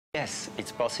Yes,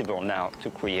 it's possible now to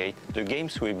create the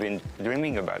games we've been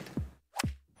dreaming about.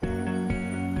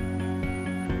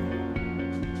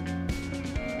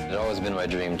 It's always been my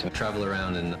dream to travel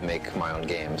around and make my own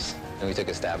games. And we took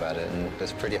a stab at it, and it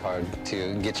was pretty hard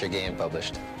to get your game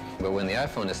published. But when the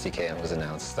iPhone SDK was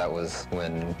announced, that was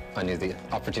when I knew the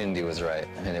opportunity was right,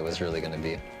 and it was really going to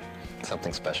be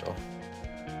something special.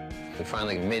 We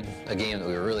finally made a game that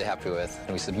we were really happy with,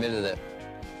 and we submitted it.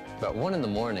 About 1 in the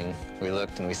morning, we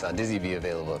looked and we saw Dizzy be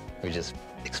available. We just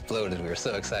exploded. We were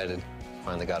so excited.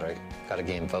 Finally got a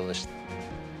game published.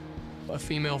 A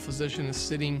female physician is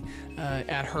sitting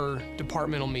at her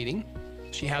departmental meeting.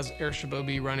 She has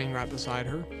Airshabobi running right beside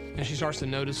her, and she starts to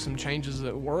notice some changes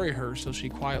that worry her, so she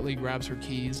quietly grabs her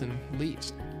keys and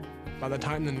leaves. By the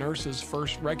time the nurses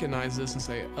first recognize this and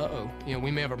say, uh-oh,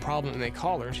 we may have a problem, and they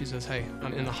call her, she says, hey,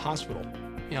 I'm in the hospital.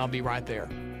 I'll be right there.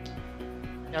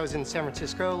 I was in San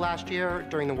Francisco last year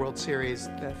during the World Series,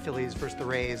 the Phillies versus the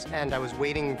Rays, and I was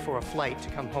waiting for a flight to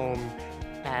come home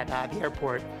at the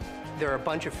airport. There are a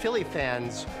bunch of Philly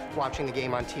fans watching the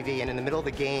game on TV, and in the middle of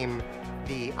the game,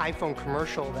 the iPhone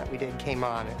commercial that we did came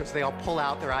on. So they all pull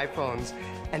out their iPhones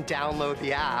and download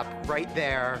the app right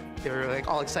there. They're like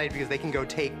all excited because they can go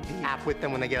take the app with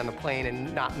them when they get on the plane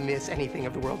and not miss anything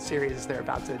of the World Series as they're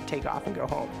about to take off and go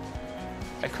home.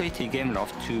 I created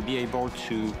Gameloft to be able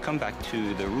to come back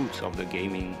to the roots of the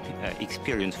gaming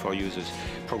experience for users.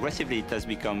 Progressively, it has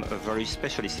become a very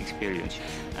specialist experience,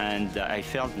 and I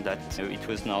felt that it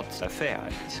was not fair.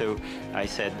 So I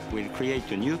said, we'll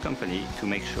create a new company to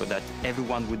make sure that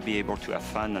everyone would be able to have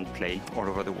fun and play all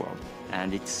over the world.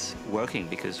 And it's working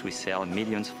because we sell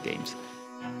millions of games.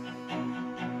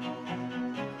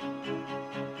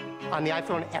 On the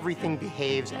iPhone, everything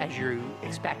behaves as you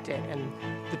expect it, and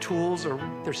the tools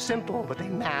they're simple, but they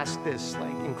mask this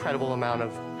incredible amount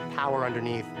of power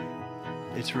underneath.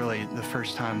 It's really the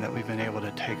first time that we've been able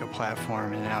to take a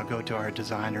platform and now go to our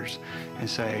designers and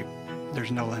say, there's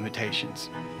no limitations.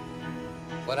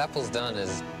 What Apple's done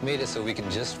is made it so we can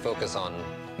just focus on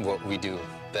what we do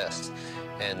best,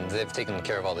 and they've taken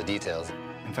care of all the details.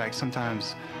 In fact,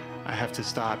 sometimes I have to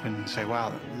stop and say,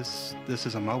 wow, this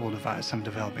is a mobile device I'm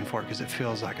developing for, because it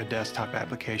feels like a desktop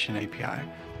application API.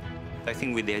 I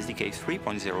think with the SDK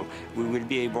 3.0, we will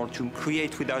be able to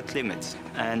create without limits.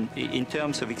 And in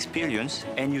terms of experience,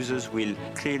 end users will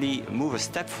clearly move a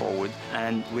step forward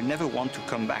and will never want to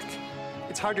come back.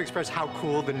 It's hard to express how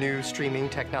cool the new streaming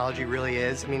technology really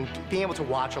is. I mean, being able to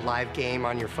watch a live game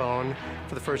on your phone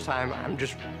for the first time,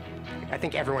 I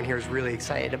think everyone here is really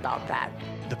excited about that.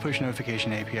 The push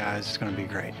notification API is going to be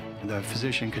great. The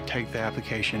physician could take the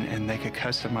application and they could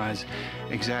customize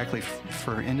exactly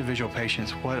for individual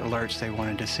patients what alerts they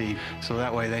wanted to see. So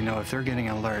that way they know if they're getting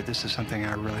an alert, this is something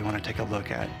I really want to take a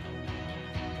look at.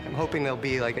 I'm hoping there'll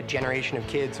be a generation of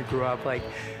kids who grew up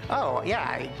oh yeah,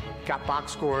 I got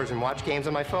box scores and watched games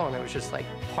on my phone. It was just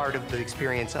part of the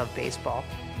experience of baseball.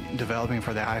 Developing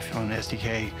for the iPhone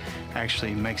SDK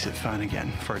actually makes it fun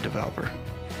again for a developer.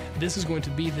 This is going to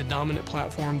be the dominant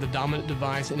platform, the dominant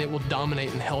device, and it will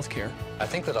dominate in healthcare. I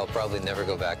think that I'll probably never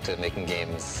go back to making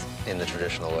games in the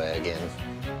traditional way again.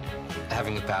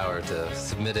 Having the power to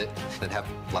submit it and have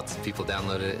lots of people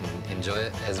download it and enjoy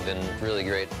it has been really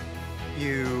great.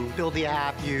 You build the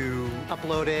app, you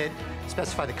upload it,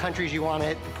 specify the countries you want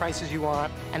it, the prices you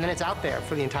want, and then it's out there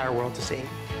for the entire world to see.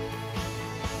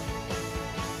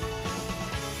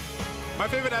 My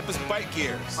favorite app is Bike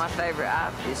Gears. My favorite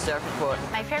app is Surf Report.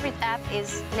 My favorite app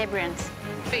is Labyrinth.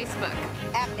 Facebook.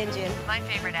 App Engine. My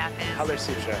favorite app is Color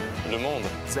Sutra. Le Monde.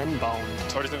 Zenbound.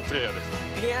 Tourism Fred.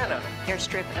 Piano.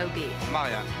 Airstrip OB.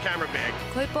 Maya. Camera Bag.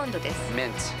 Koipondo desu.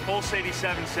 Mint. Pulse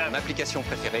 87.7. Mon application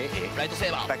préférée est Flight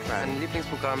Saber. Pac-Man. Mein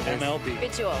Lieblingsprogramm ist MLB.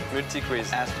 Visual.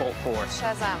 Multiquiz. Asphalt Force.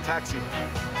 Shazam. Taxi.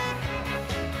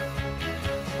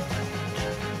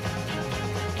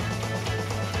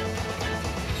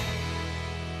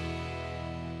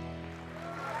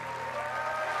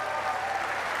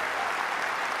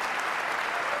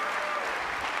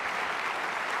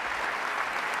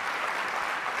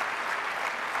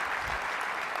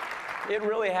 It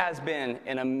really has been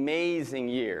an amazing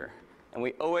year, and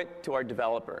we owe it to our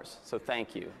developers, so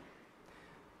thank you.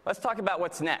 Let's talk about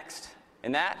what's next,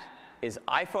 and that is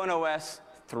iPhone OS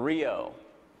 3.0.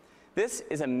 This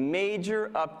is a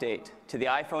major update to the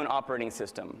iPhone operating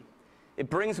system. It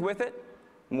brings with it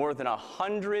more than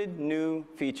 100 new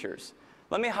features.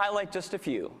 Let me highlight just a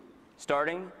few,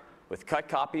 starting with cut,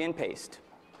 copy, and paste.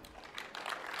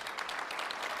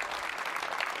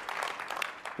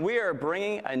 We are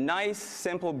bringing a nice,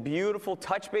 simple, beautiful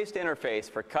touch-based interface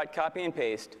for cut, copy, and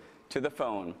paste to the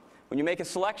phone. When you make a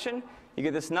selection, you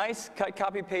get this nice cut,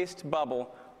 copy, paste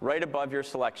bubble right above your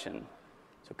selection.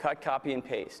 So cut, copy, and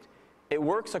paste. It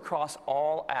works across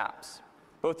all apps,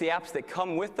 both the apps that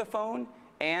come with the phone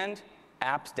and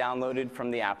apps downloaded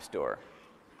from the App Store.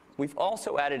 We've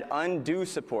also added undo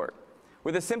support.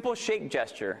 With a simple shake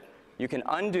gesture, you can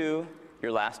undo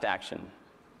your last action.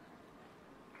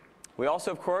 We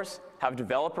also, of course, have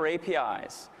developer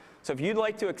APIs. So if you'd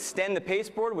like to extend the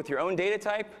pasteboard with your own data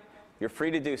type, you're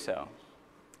free to do so.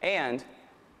 And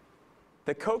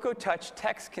the Cocoa Touch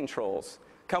text controls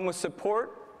come with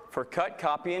support for cut,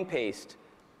 copy, and paste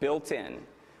built in.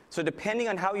 So depending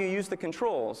on how you use the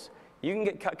controls, you can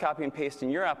get cut, copy, and paste in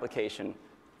your application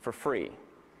for free.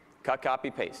 Cut,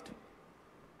 copy, paste.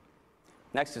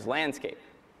 Next is landscape.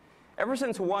 Ever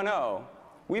since 1.0,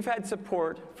 we've had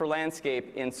support for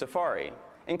landscape in Safari,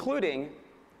 including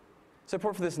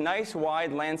support for this nice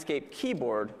wide landscape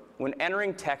keyboard when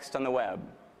entering text on the web.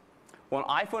 Well,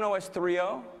 on iPhone OS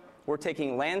 3.0, we're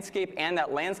taking landscape and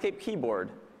that landscape keyboard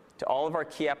to all of our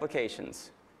key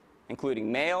applications,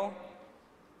 including mail,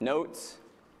 notes,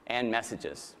 and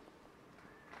messages.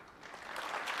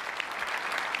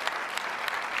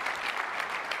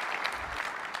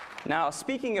 Now,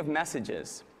 speaking of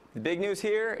messages, the big news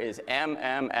here is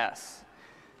MMS.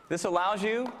 This allows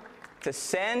you to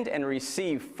send and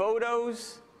receive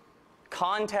photos,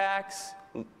 contacts,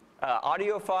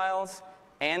 audio files,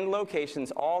 and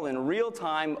locations all in real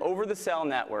time over the cell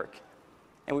network.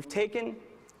 And we've taken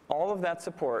all of that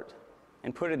support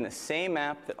and put it in the same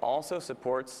app that also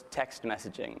supports text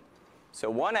messaging. So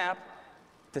one app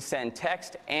to send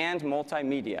text and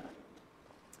multimedia.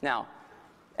 Now,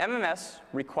 MMS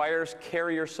requires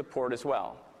carrier support as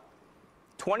well.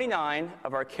 29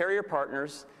 of our carrier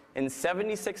partners in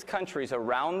 76 countries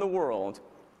around the world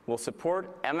will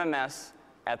support MMS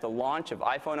at the launch of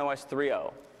iPhone OS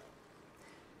 3.0.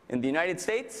 In the United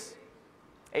States,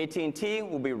 AT&T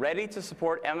will be ready to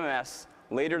support MMS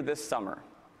later this summer.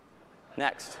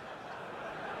 Next,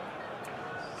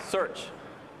 search.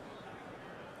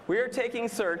 We are taking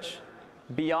search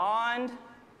beyond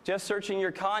just searching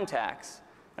your contacts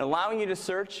and allowing you to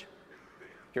search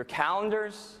your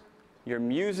calendars, your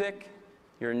music,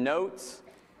 your notes,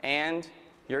 and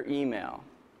your email.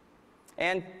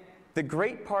 And the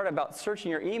great part about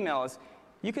searching your email is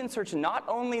you can search not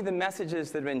only the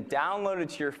messages that have been downloaded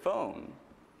to your phone,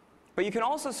 but you can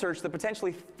also search the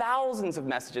potentially thousands of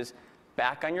messages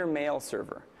back on your mail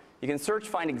server. You can search,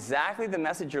 find exactly the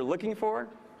message you're looking for,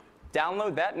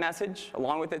 download that message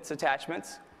along with its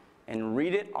attachments, and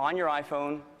read it on your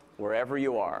iPhone wherever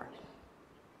you are.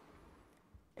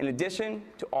 In addition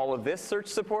to all of this search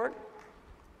support,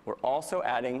 we're also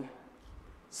adding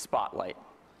Spotlight.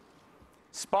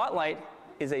 Spotlight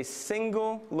is a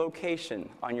single location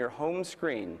on your home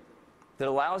screen that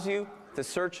allows you to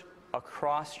search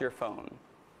across your phone.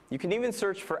 You can even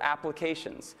search for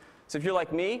applications. So if you're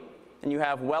like me and you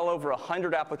have well over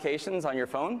 100 applications on your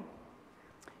phone,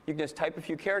 you can just type a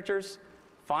few characters,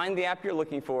 find the app you're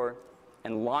looking for,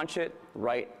 and launch it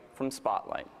right from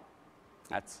Spotlight.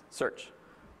 That's search.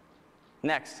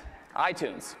 Next,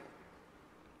 iTunes.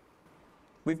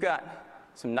 We've got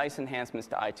some nice enhancements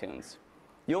to iTunes.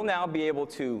 You'll now be able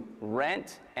to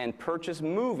rent and purchase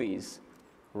movies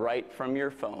right from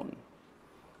your phone.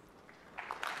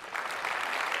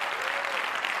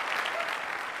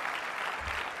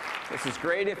 This is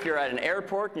great if you're at an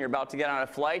airport and you're about to get on a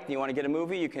flight and you want to get a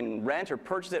movie. You can rent or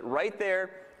purchase it right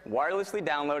there, wirelessly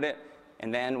download it,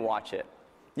 and then watch it.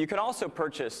 You can also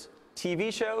purchase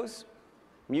TV shows,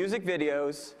 music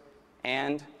videos,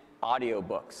 and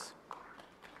audiobooks.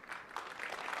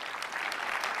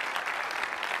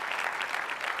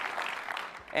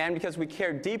 And because we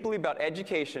care deeply about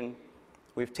education,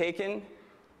 we've taken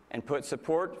and put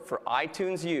support for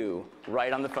iTunes U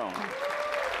right on the phone.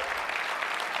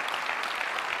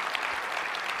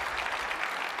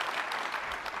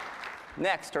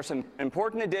 Next are some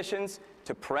important additions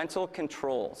to parental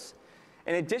controls.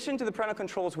 In addition to the parental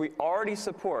controls we already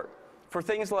support for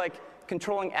things like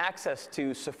controlling access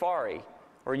to Safari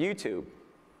or YouTube,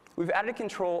 we've added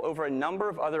control over a number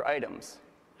of other items.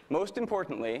 Most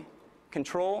importantly,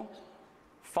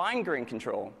 fine-grained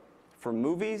control for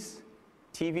movies,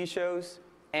 TV shows,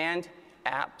 and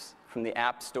apps from the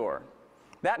App Store.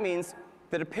 That means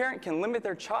that a parent can limit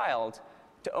their child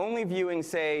to only viewing,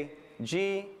 say,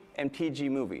 G and PG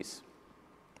movies.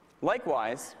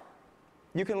 Likewise,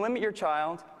 you can limit your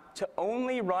child to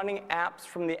only running apps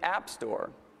from the App Store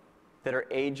that are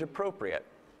age-appropriate.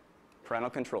 Parental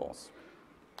controls.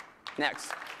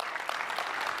 Next.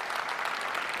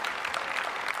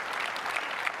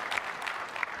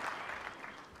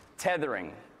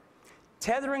 Tethering.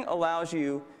 Tethering allows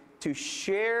you to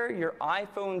share your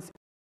iPhone's